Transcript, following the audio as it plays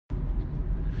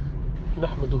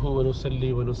نحمده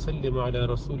ونصلي ونسلم على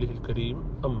رسوله الكريم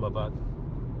أما بعد.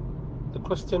 The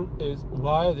question is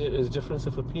why there is difference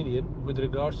of opinion with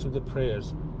regards to the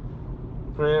prayers.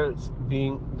 Prayers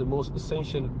being the most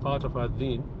essential part of our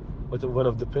deen, but one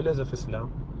of the pillars of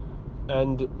Islam.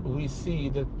 And we see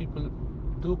that people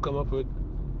do come up with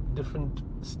different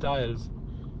styles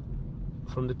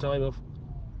from the time of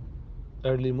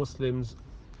early Muslims,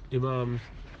 Imams.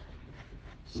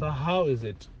 So how is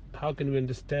it? How can we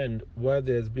understand why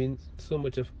there's been so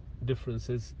much of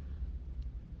differences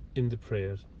in the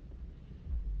prayers?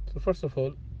 So first of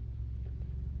all,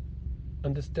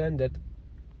 understand that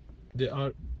there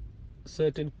are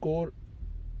certain core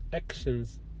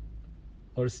actions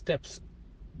or steps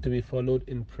to be followed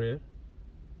in prayer,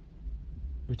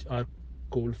 which are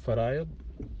called fara'id,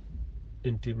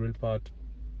 integral part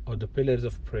or the pillars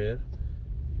of prayer.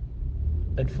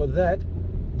 And for that,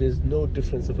 there's no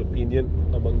difference of opinion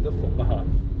among the fuqaha,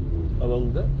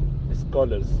 among the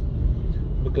scholars,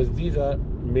 because these are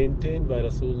maintained by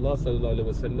Rasulullah sallallahu alaihi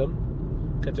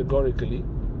wasallam categorically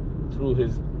through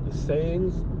his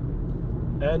sayings,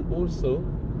 and also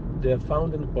they are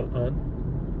found in the Quran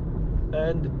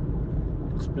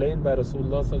and explained by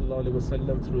Rasulullah sallallahu alaihi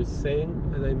wasallam through his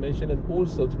saying, as I mentioned, and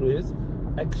also through his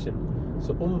action.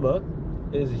 So Ummah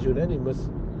is unanimous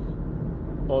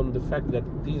on the fact that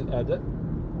these are the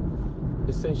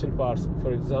essential parts.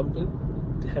 For example,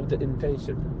 to have the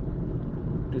intention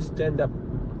to stand up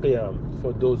qiyam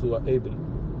for those who are able,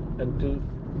 and to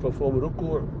perform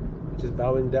ruku', which is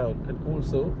bowing down, and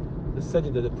also the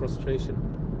sajda, the prostration.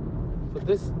 For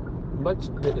this much,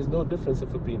 there is no difference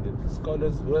of opinion.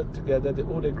 Scholars work together, they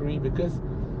all agree, because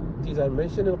these are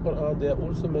mentioned in the Quran, they are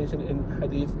also mentioned in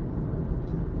hadith,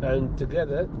 and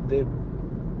together they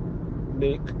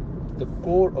make the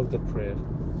core of the prayer.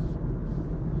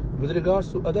 With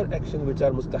regards to other actions which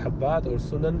are mustahabbat or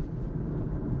sunan,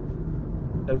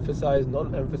 emphasized,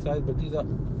 non-emphasized, but these are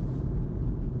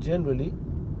generally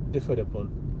differed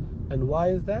upon. And why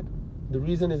is that? The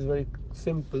reason is very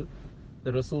simple.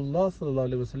 The Rasulullah sallallahu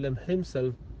alaihi wasallam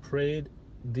himself prayed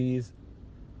these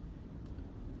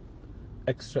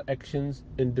extra actions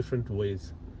in different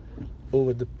ways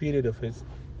over the period of his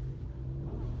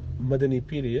Madani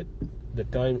period, the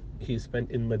time he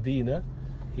spent in Medina.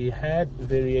 He had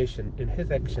variation in his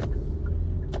action.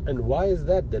 And why is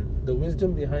that then? The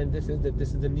wisdom behind this is that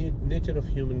this is the nature of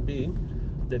human being,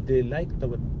 that they like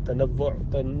tanabbu'.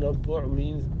 Tanabbu'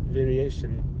 means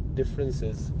variation,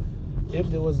 differences. If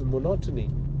there was monotony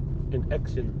in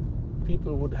action,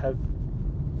 people would have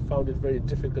found it very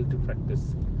difficult to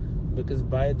practice, because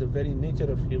by the very nature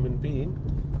of human being,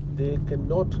 they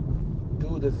cannot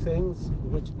do the things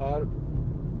which are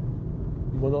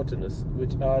monotonous,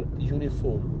 which are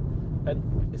uniform.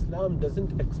 And Islam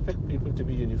doesn't expect people to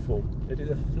be uniform. It is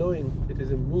a flowing, it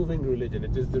is a moving religion.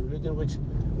 It is the religion which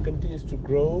continues to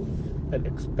grow and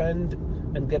expand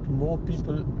and get more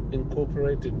people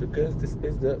incorporated, because this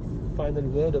is the final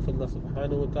word of Allah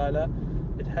subhanahu wa ta'ala.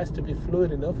 It has to be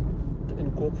fluid enough to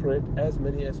incorporate as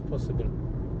many as possible.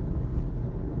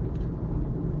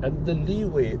 And the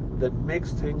leeway that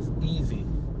makes things easy,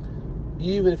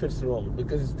 even if it's wrong,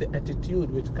 because it's the attitude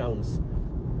which counts,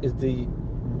 is the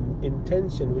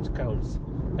intention which counts,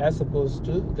 as opposed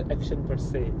to the action per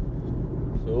se.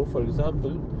 So, for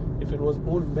example, if it was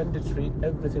all mandatory,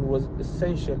 everything was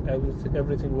essential,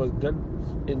 everything was done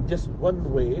in just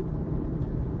one way,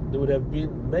 there would have been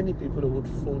many people who would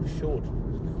fall short.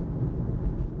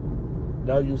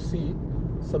 Now you see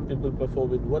some people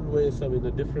perform in one way, some in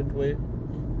a different way,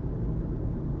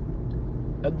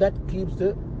 and that keeps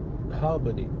the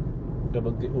harmony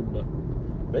among the ummah.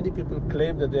 Many people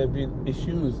claim that there have been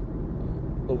issues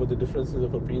over the differences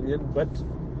of opinion, but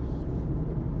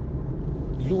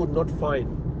you would not find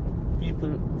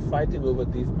people fighting over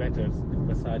these matters in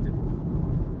masajid,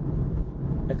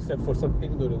 except for some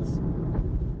ignorance,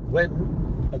 when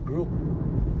a group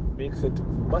makes it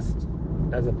must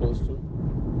as opposed to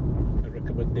a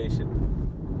recommendation.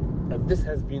 And this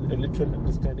has been a literal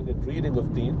understanding and reading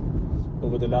of deen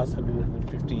over the last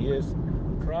 150 years.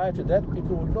 Prior to that,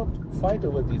 people would not fight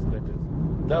over these matters.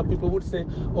 Now people would say,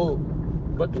 oh,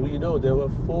 but we know there were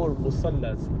 4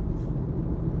 musallas,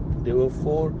 there were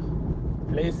 4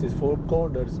 places, 4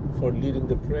 corners for leading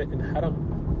the prayer in haram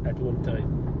at one time.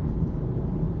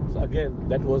 So again,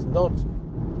 that was not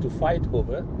to fight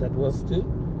over, that was to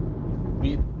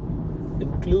be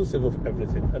inclusive of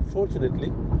everything.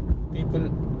 Unfortunately, people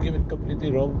give it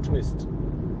completely wrong twist.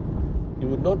 You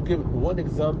would not give one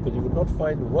example, you would not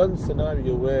find one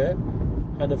scenario where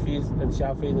Hanafis and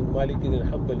Shafi'is and Malikis and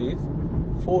Hanbalis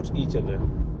fought each other.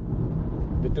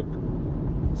 They took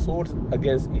swords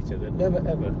against each other. Never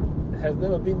ever. It has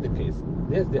never been the case.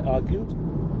 Yes, they argued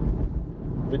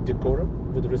with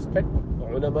decorum, with respect.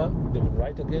 Ulama, they would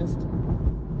write against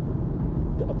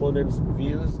the opponent's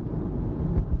views,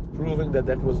 proving that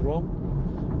that was wrong,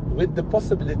 with the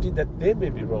possibility that they may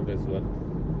be wrong as well.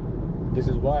 This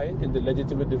is why in the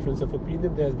legitimate difference of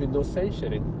opinion there has been no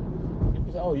censuring.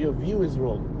 People say, oh, your view is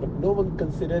wrong. But no one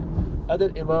considered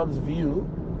other imams' view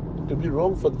to be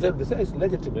wrong for them. They say it's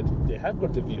legitimate. They have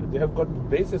got the view. They have got the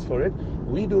basis for it.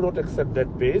 We do not accept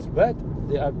that base, but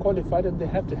they are qualified and they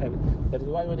have to have it. That is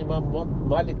why when Imam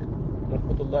Malik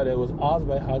rahmatullah was asked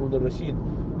by Harun al-Rashid,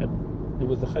 and he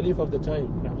was the Khalifah of the time,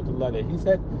 rahmatullah, he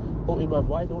said, oh Imam,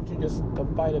 why don't you just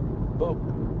compile a book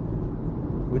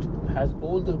which has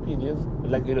all the opinions,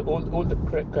 like all the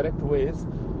correct ways,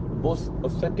 most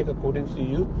authentic according to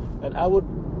you, and I would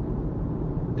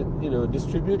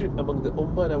distribute it among the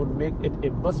ummah, and I would make it a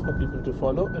must for people to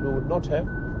follow, and we would not have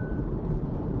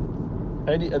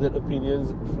any other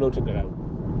opinions floating around.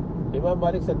 Imam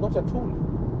Malik said, not at all.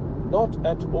 Not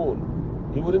at all.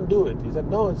 He wouldn't do it. He said,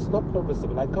 no, it's not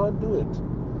permissible. I can't do it.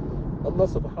 Allah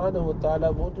subhanahu wa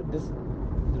ta'ala wanted this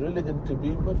religion to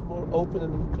be much more open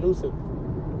and inclusive.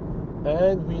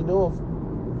 And we know of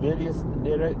various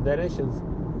narrations.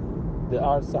 There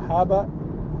are Sahaba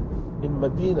in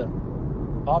Medina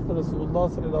after Rasulullah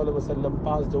sallallahu alaihi wasallam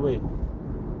passed away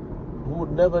who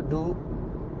would never do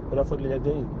Rafa'ul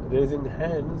Yadayn, raising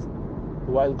hands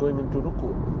while going into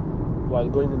ruku, while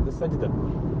going in the sajda.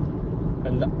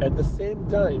 And at the same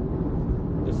time,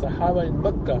 the Sahaba in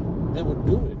Mecca, they would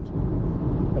do it.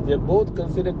 And they are both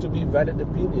considered to be valid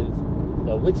opinions.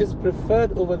 Now, which is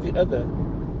preferred over the other?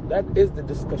 That is the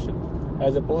discussion,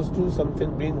 as opposed to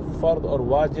something being fard or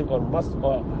wajib or must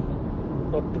or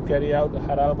not to carry out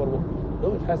haram or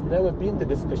no. It has never been the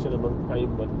discussion among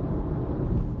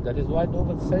A'immah. That is why no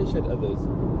one censured others.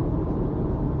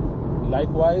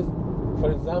 Likewise,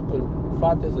 for example,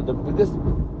 Fatiha, the biggest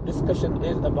discussion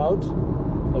is about,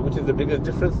 which is the biggest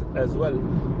difference as well,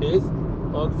 is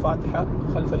on Fatiha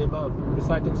Khalf al-Imam,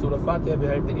 reciting Surah Fatiha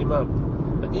behind the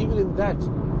Imam. And even in that,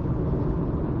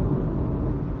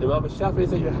 Imam al-Shafi'i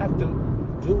said you have to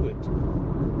do it.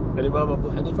 And Imam Abu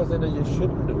Hanifa said that you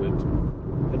shouldn't do it.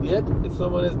 And yet, if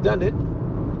someone has done it,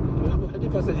 Imam Abu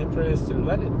Hanifa said your prayer is still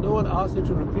valid. No one asks you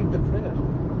to repeat the prayer.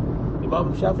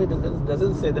 Imam Shafi'i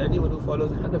doesn't say that anyone who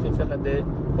follows Hanafi fiqh and they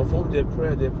perform their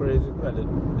prayer is invalid.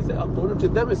 He said according to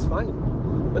them it's fine,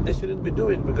 but they shouldn't be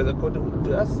doing, because according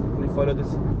to us we follow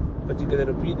this particular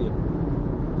opinion.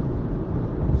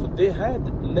 So they had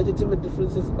legitimate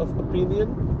differences of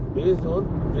opinion based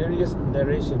on various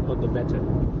narration on the matter,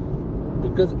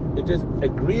 because it is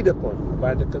agreed upon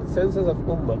by the consensus of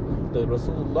Ummah that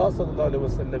Rasulullah sallallahu alaihi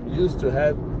wasallam used to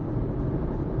have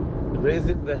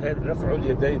raising the hand, Raf'ul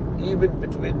Yadayn, even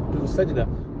between two sajda,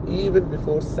 even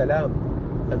before salam,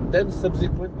 and then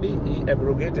subsequently he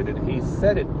abrogated it. He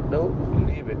said it, no,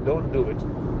 leave it, don't do it.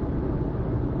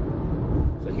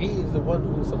 So he is the one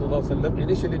who sallallahu alaihi wasallam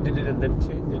initially did it and then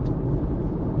changed it.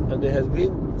 And there has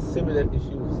been similar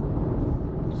issues.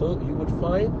 So you would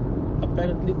find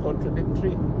apparently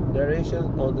contradictory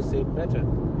narrations on the same matter.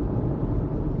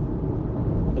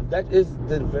 But that is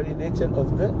the very nature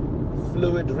of the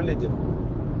fluid religion,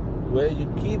 where you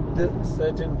keep the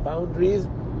certain boundaries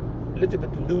a little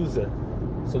bit looser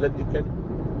so that you can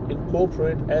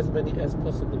incorporate as many as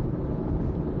possible.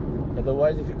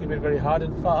 Otherwise, if you keep it very hard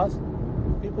and fast,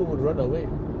 people would run away.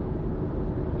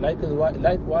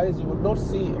 Likewise, you would not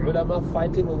see ulama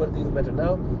fighting over these matters.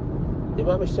 Now,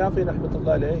 Imam al-Shafi'i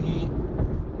rahmatullah alayhi, he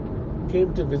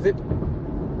came to visit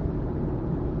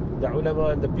the ulama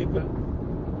and the people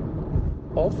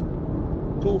of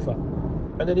Kufa,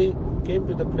 and then he came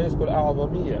to the place called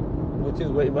A'zamiyya, which is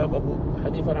where Imam Abu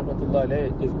Hanifa rahmatullah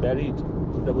alayhi is buried.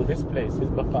 That was his place, his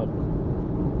maqam,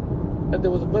 and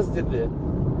there was a masjid there.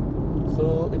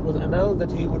 So it was announced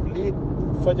that he would lead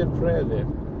Fajr prayer there.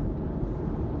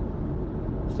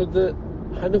 So the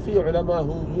Hanafi ulama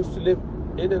who used to live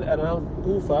in and around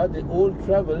Kufa, they all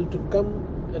traveled to come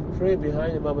and pray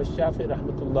behind Imam al-Shafi'i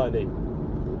rahmatullah alayhi.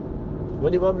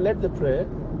 When Imam led the prayer,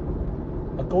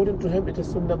 according to him it is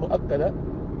sunnah mu'akkada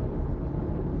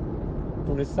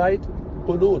to recite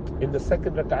qunut in the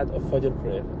second rak'at of Fajr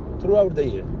prayer throughout the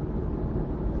year.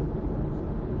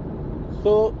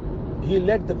 So he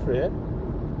led the prayer,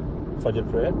 Fajr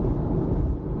prayer,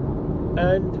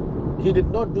 and he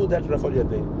did not do that Rafa'ul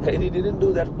Yadayn, and he didn't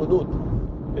do that qunut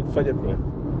in Fajr prayer.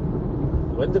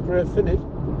 When the prayer finished,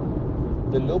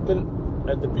 the local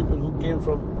and the people who came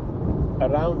from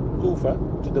around Kufa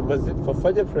to the masjid for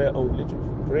Fajr prayer only, to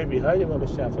pray behind Imam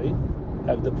al-Shafi'i,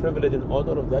 have the privilege and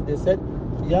honor of that. They said,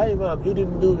 Ya Imam, you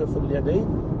didn't do the full yadayn,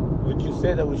 which you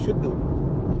say that we should do.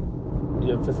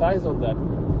 You emphasize on that.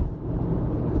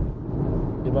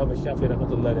 Imam Shafi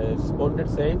rahmatullah responded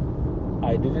saying,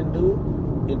 I didn't do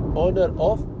in honor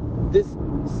of this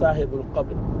Sahibul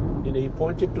Qabr. He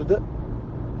pointed to the,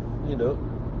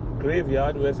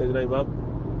 graveyard where Sayyidina Imam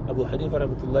Abu Hanifa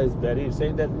rahmatullah is buried,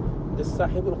 saying that this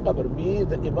Sahibul Qabr, me,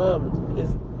 the Imam, is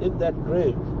in that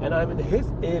grave and I'm in his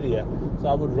area. So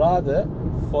I would rather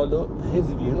follow his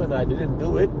view, and I didn't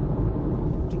do it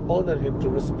to honor him, to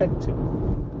respect him.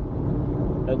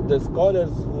 And the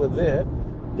scholars who were there,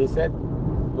 they said,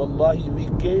 Wallahi, we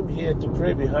came here to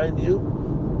pray behind you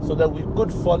so that we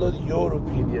could follow your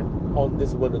opinion on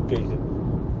this one occasion.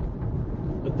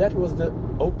 And that was the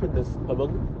openness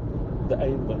among the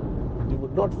A'immah. You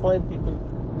would not find people,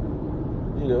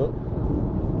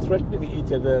 threatening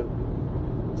each other,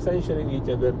 censuring each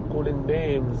other, calling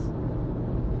names,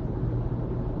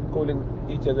 calling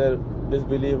each other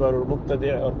disbeliever or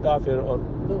mubtadi' or kafir, or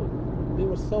no. They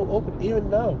were so open. Even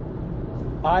now,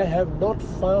 I have not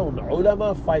found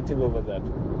ulama fighting over that.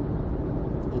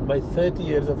 In my 30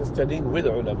 years of studying with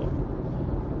ulama,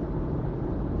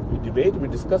 we debate, we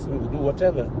discuss, we do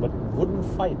whatever, but wouldn't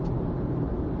fight.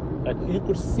 And you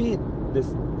could see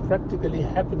this practically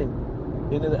happening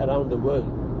in and around the world.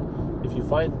 If you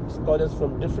find scholars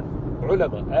from different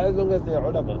ulama, as long as they are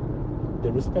ulama,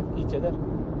 they respect each other.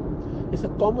 It's a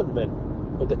common man,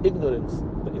 but the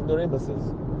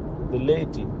ignoramuses, the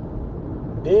laity,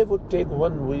 they would take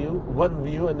one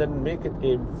view and then make it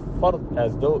a fard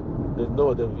as though there's no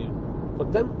other view. For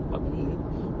them,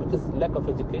 because lack of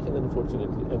education,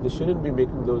 unfortunately, and they shouldn't be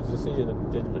making those decisions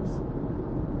and judgments.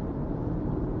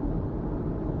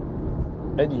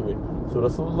 Anyway, so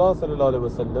Rasulullah sallallahu alaihi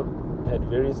wasallam had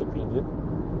various opinions.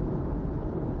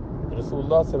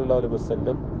 Rasulullah sallallahu alaihi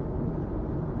wasallam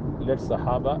led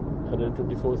Sahaba,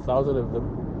 124,000 of them,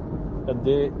 and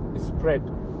they spread.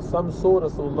 Some saw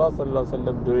Rasulullah sallallahu alaihi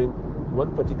wasallam doing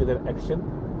one particular action,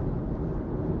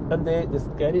 and they just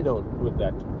carried on with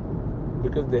that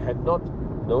because they had not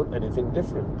known anything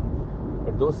different.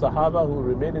 But those Sahaba who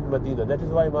remained in Medina, that is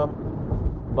why Imam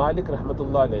Malik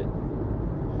rahmatullah alayhi,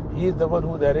 he is the one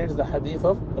who narrates the hadith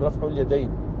of Raf'ul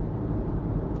Yadayn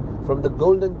from the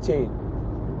golden chain.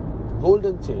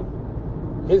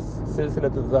 His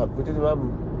Silsilatul Zahab, which is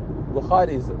Imam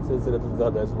Bukhari's Silsilatul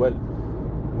Zahab as well,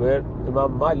 where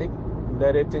Imam Malik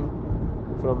narrating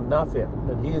from Nafi',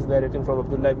 and he is narrating from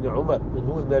Abdullah ibn Umar, and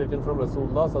who is narrating from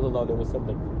Rasulullah sallallahu alaihi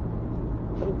wasallam.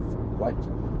 Quite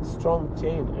strong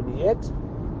chain, and yet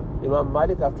Imam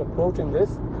Malik, after quoting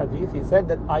this hadith, he said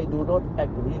that we do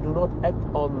not act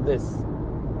on this.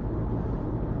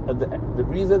 And the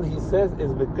reason he says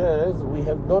is because we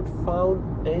have not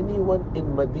found anyone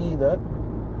in Medina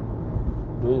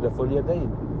doing the full yadayn.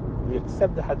 We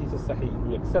accept the hadith is sahih.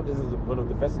 We accept this is one of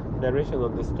the best narrations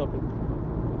on this topic.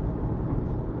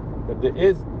 But there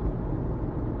is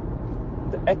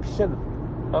the action,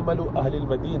 amalu ahlil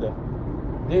Medina.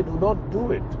 They do not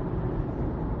do it.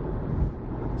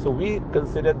 So we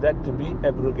consider that to be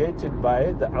abrogated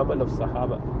by the amal of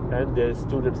Sahaba and their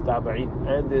students Tabi'in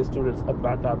and their students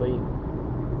Atba' Tabi'in.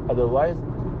 Otherwise,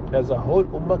 as a whole,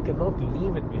 Ummah cannot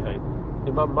leave it behind.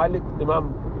 Imam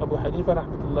Abu Hanifa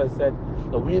rahmatullah said,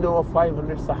 we know of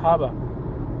 500 Sahaba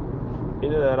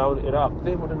in and around Iraq.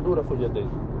 They wouldn't do Raful Yadayn.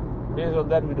 Based on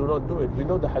that, we do not do it. We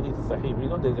know the hadith is sahih. We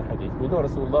know there is a hadith. We know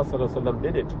Rasulullah sallallahu alaihi wasallam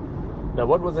did it. Now,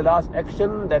 what was the last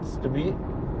action? That's to be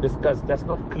discussed. That's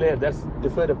not clear. That's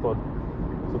differed upon.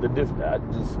 So the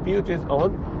dispute is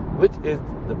on which is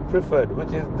the preferred,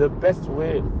 which is the best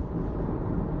way.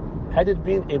 Had it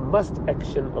been a must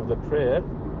action of the prayer,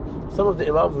 some of the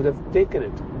Imams would have taken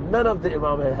it. None of the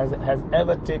Imam has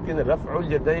ever taken Raf'ul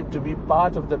Yadayn to be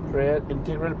part of the prayer,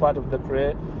 integral part of the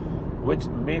prayer, which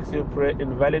makes your prayer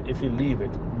invalid if you leave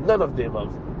it. None of the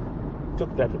Imams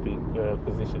took that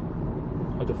position.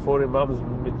 Out of 4 Imams,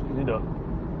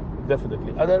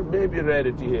 definitely. Other may be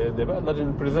rarity here and there, but Allah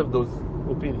didn't preserve those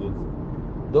opinions.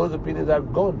 Those opinions are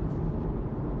gone.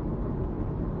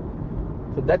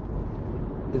 So that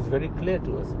is very clear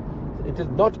to us. It is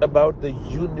not about the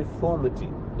uniformity.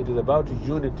 It is about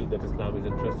unity that Islam is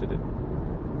interested in.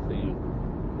 So you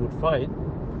would find,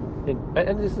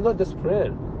 and this is not just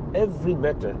prayer, every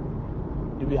matter,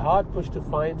 you'll be hard pushed to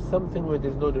find something where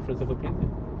there's no difference of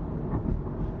opinion.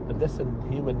 And that's in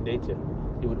human nature.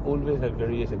 You would always have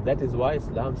variation. That is why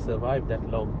Islam survived that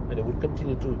long, and it will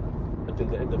continue to until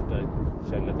the end of time,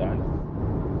 inshallah ta'ala.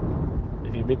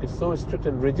 If you make it so strict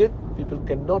and rigid, people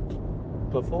cannot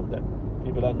perform that.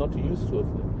 People are not used to it.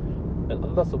 And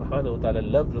Allah subhanahu wa ta'ala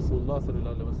loved Rasulullah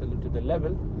sallallahu alaihi wasallam to the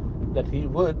level that He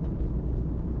would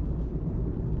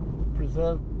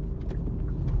preserve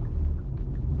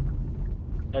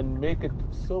and make it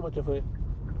so much of a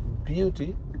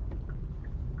beauty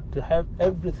to have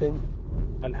everything,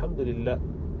 alhamdulillah,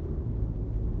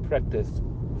 practiced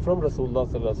from Rasulullah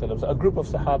sallallahu alaihi wasallam. So a group of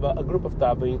Sahaba, a group of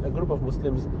Tabi'in, a group of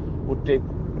Muslims would take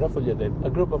Raful Yadayn. A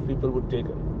group of people would take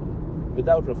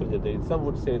without Raful Yadayn. Some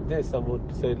would say this, some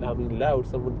would say loud,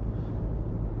 some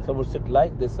would sit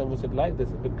like this, some would sit like this,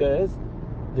 because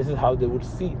this is how they would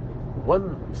see.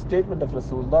 One statement of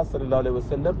Rasulullah sallallahu alaihi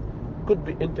wasallam could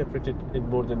be interpreted in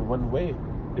more than one way,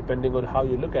 depending on how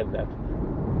you look at that.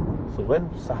 So when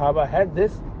Sahaba had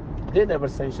this, they never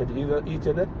censured each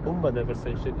other. Ummah never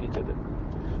censured each other.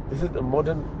 This is a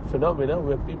modern phenomenon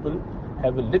where people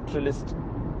have a literalist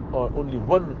or only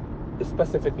one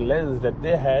specific lens that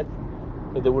they had,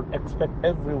 so they would expect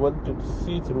everyone to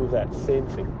see through that same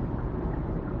thing,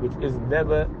 which is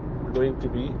never going to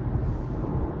be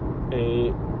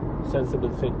a sensible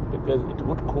thing, because it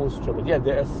would cause trouble. Yeah,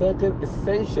 there are certain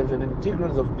essentials and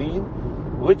integrals of deen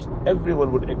which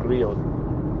everyone would agree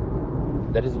on.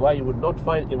 That is why you would not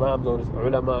find imams or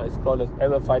ulama, scholars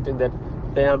ever fighting that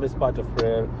qiyam is part of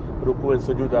prayer, ruku and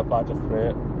sujood are part of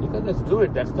prayer. Because let's do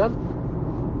it, that's done.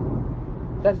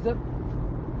 That's done.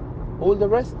 All the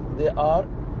rest, they are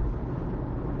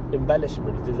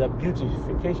embellishments, these are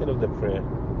beautification of the prayer.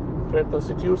 Prayer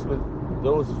constitutes with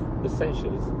those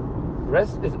essentials.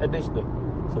 Rest is additional.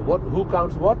 So who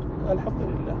counts what?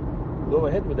 Alhamdulillah. Go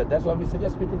ahead with that. That's why we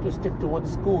suggest people to stick to one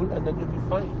school and then you'll be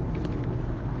fine.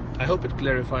 I hope it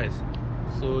clarifies.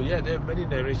 So yeah, there are many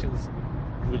narrations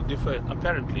will differ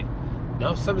apparently.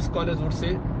 Now some scholars would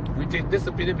say, we take this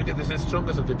opinion because this is the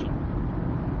strongest of the two.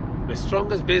 The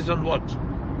strongest based on what?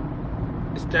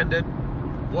 Standard.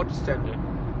 What standard?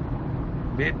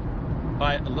 Made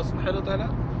by Allah subhanahu wa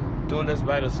ta'ala? Told us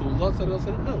by Rasulullah sallallahu alaihi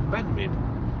wasallam? No, man-made.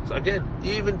 So again,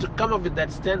 even to come up with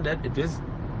that standard, it is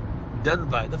done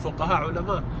by the fuqaha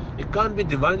ulama. It can't be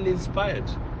divinely inspired.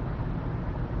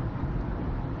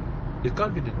 It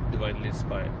can't be divinely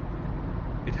inspired.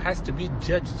 It has to be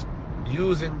judged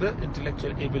using the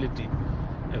intellectual ability.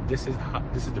 And this is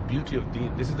the beauty of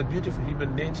deen. This is the beauty of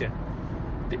human nature.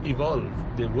 They evolve,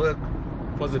 they work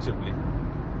positively,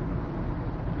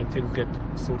 and things get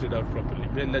sorted out properly.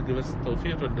 May Allah give us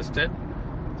tawfiq to understand.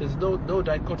 There's no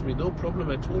dichotomy, no problem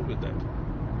at all with that.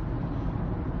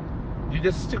 You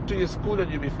just stick to your school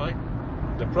and you'll be fine.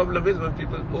 The problem is when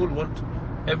people all want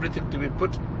everything to be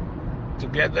put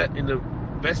together in the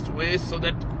best way so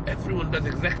that everyone does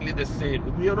exactly the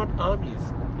same. We are not armies.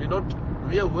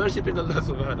 We are worshipping Allah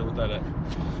subhanahu wa ta'ala.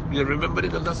 We are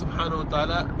remembering Allah subhanahu wa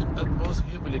ta'ala in utmost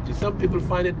humility. Some people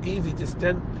find it easy to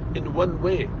stand in one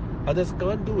way. Others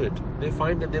can't do it. They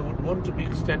find that they would want to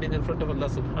be standing in front of Allah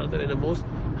subhanahu wa ta'ala in a most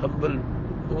humble,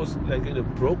 most like in a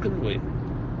broken way.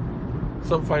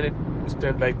 Some find it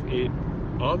stand like a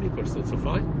army person. So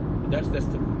fine. That's the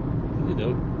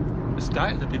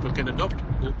style that people can adopt.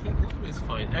 Okay, it's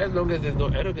fine. As long as there's no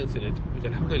arrogance in it, which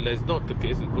alhamdulillah is not the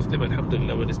case. Muslim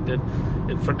alhamdulillah when they stand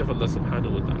in front of Allah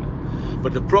subhanahu wa ta'ala.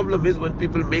 But the problem is when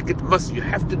people make it must. You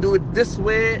have to do it this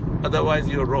way, otherwise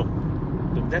you're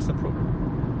wrong. Then that's a problem.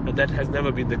 And that has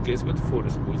never been the case with four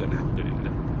schools,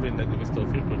 alhamdulillah. May Allah give us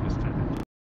tawfiq to understand it.